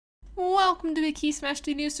Welcome to a KeySmash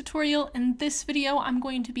Studios tutorial. In this video, I'm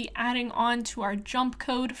going to be adding on to our jump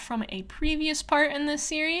code from a previous part in this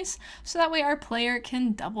series, so that way our player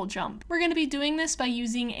can double jump. We're going to be doing this by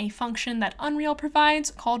using a function that Unreal provides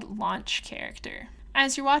called LaunchCharacter.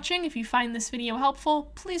 As you're watching, if you find this video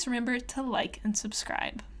helpful, please remember to like and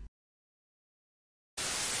subscribe.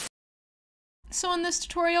 So in this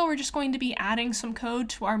tutorial, we're just going to be adding some code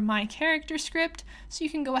to our MyCharacter script, so you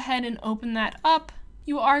can go ahead and open that up.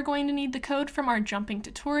 You are going to need the code from our jumping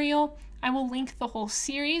tutorial. I will link the whole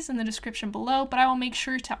series in the description below, but I will make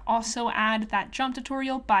sure to also add that jump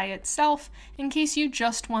tutorial by itself in case you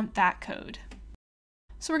just want that code.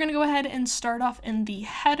 So we're going to go ahead and start off in the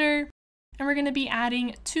header, and we're going to be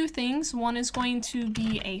adding two things. One is going to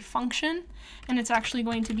be a function, and it's actually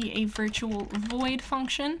going to be a virtual void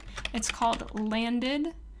function. It's called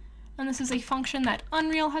landed. And this is a function that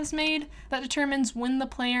Unreal has made that determines when the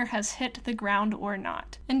player has hit the ground or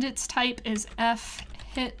not. And its type is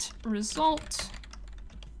fHitResult,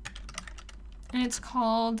 and it's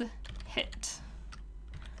called hit.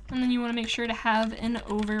 And then you want to make sure to have an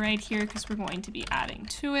override here because we're going to be adding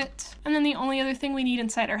to it. And then the only other thing we need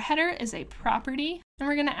inside our header is a property. And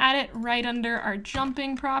we're going to add it right under our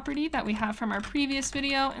jumping property that we have from our previous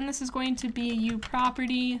video. And this is going to be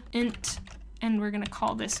uProperty int, and we're going to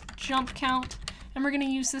call this jump count, and we're going to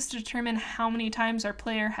use this to determine how many times our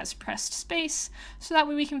player has pressed space, so that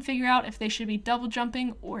way we can figure out if they should be double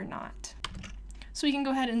jumping or not. So we can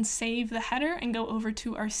go ahead and save the header and go over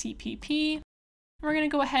to our CPP. And we're going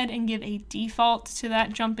to go ahead and give a default to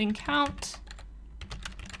that jumping count.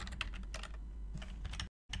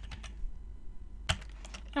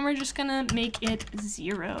 And we're just going to make it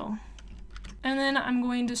 0. And then I'm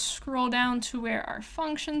going to scroll down to where our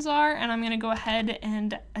functions are, and I'm going to go ahead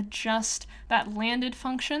and adjust that landed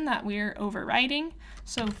function that we're overriding.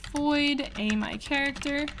 So void a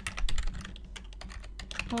MyCharacter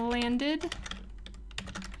landed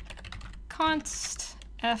const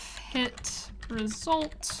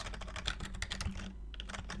fHitResult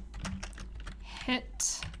hit.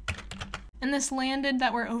 And this landed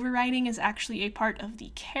that we're overriding is actually a part of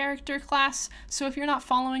the character class. So if you're not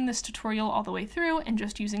following this tutorial all the way through and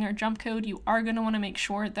just using our jump code, you are going to want to make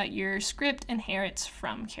sure that your script inherits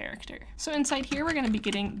from character. So inside here, we're going to be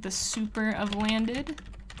getting the super of landed,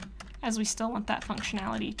 as we still want that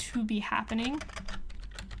functionality to be happening.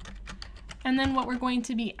 And then what we're going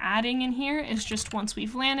to be adding in here is just once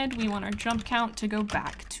we've landed, we want our jump count to go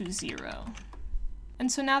back to 0. And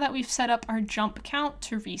so now that we've set up our jump count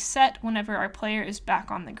to reset whenever our player is back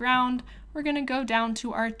on the ground, we're going to go down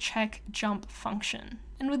to our check jump function.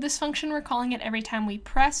 And with this function, we're calling it every time we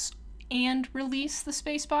press and release the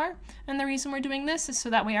spacebar. And the reason we're doing this is so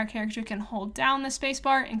that way our character can hold down the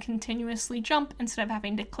spacebar and continuously jump instead of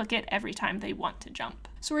having to click it every time they want to jump.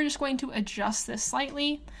 So we're just going to adjust this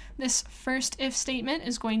slightly. This first if statement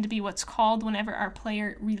is going to be what's called whenever our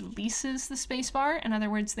player releases the spacebar. In other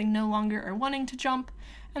words, they no longer are wanting to jump.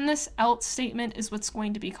 And this else statement is what's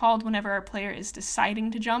going to be called whenever our player is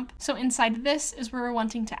deciding to jump. So inside this is where we're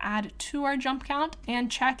wanting to add to our jump count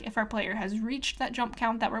and check if our player has reached that jump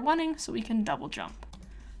count that we're wanting so we can double jump.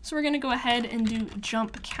 So we're going to go ahead and do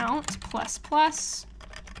jump count ++.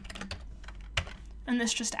 And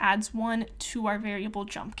this just adds 1 to our variable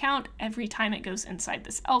jump count every time it goes inside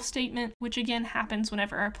this else statement, which again happens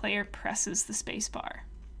whenever our player presses the spacebar.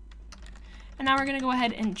 And now we're going to go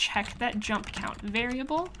ahead and check that jump count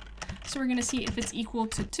variable. So we're going to see if it's equal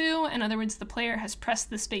to 2. In other words, the player has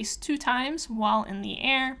pressed the space 2 times while in the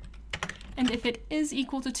air. And if it is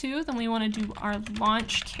equal to 2, then we want to do our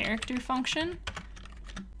LaunchCharacter function.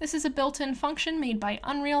 This is a built-in function made by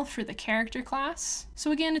Unreal for the character class.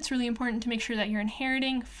 So again, it's really important to make sure that you're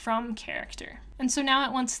inheriting from character. And so now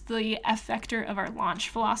it wants the f vector of our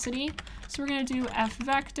launch velocity. So we're going to do f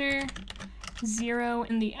vector 0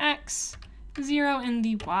 in the x, 0 in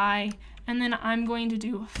the y, and then I'm going to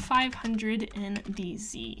do 500 in the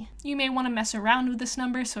z. You may want to mess around with this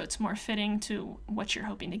number so it's more fitting to what you're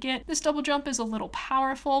hoping to get. This double jump is a little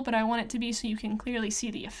powerful, but I want it to be so you can clearly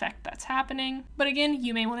see the effect that's happening. But again,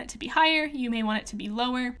 you may want it to be higher, you may want it to be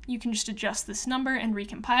lower. You can just adjust this number and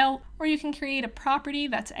recompile, or you can create a property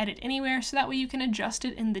that's edit anywhere so that way you can adjust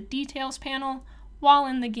it in the details panel while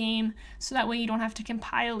in the game, so that way you don't have to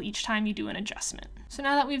compile each time you do an adjustment. So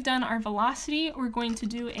now that we've done our velocity, we're going to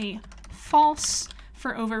do a false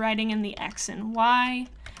for overriding in the x and y,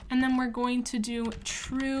 and then we're going to do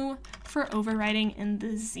true for overriding in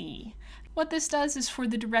the z. What this does is for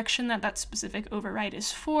the direction that that specific override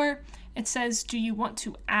is for, it says, do you want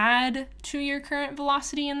to add to your current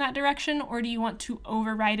velocity in that direction, or do you want to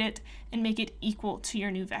override it and make it equal to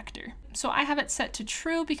your new vector? So I have it set to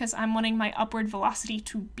true because I'm wanting my upward velocity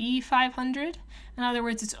to be 500. In other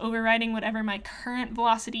words, it's overriding whatever my current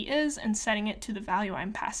velocity is and setting it to the value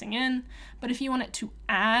I'm passing in. But if you want it to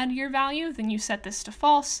add your value, then you set this to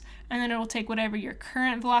false, and then it'll take whatever your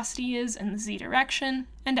current velocity is in the z direction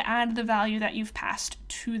and add the value that you've passed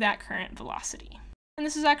to that current velocity. And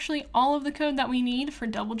this is actually all of the code that we need for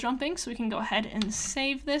double jumping, so we can go ahead and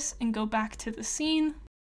save this and go back to the scene.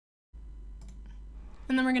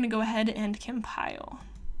 And then we're going to go ahead and compile.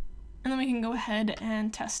 And then we can go ahead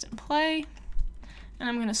and test and play. And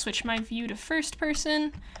I'm going to switch my view to first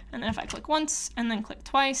person. And then if I click once and then click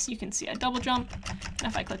twice, you can see I double jump. And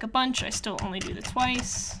if I click a bunch, I still only do the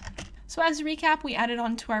twice. So as a recap, we added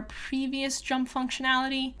on to our previous jump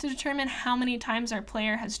functionality to determine how many times our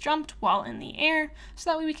player has jumped while in the air, so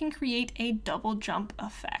that way we can create a double jump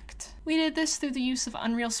effect. We did this through the use of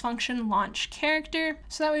Unreal's function LaunchCharacter,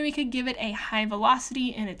 so that way we could give it a high velocity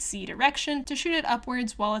in its z direction to shoot it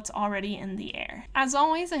upwards while it's already in the air. As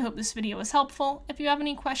always, I hope this video was helpful. If you have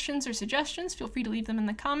any questions or suggestions, feel free to leave them in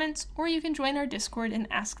the comments, or you can join our Discord and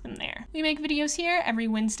ask them there. We make videos here every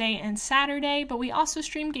Wednesday and Saturday, but we also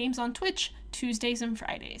stream games on Twitch Tuesdays and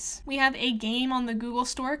Fridays. We have a game on the Google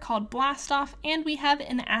store called Blast Off, and we have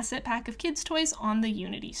an asset pack of kids' toys on the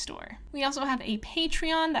Unity store. We also have a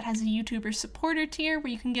Patreon that has a YouTuber supporter tier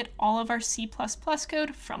where you can get all of our C++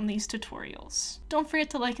 code from these tutorials. Don't forget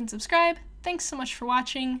to like and subscribe. Thanks so much for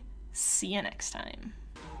watching. See you next time.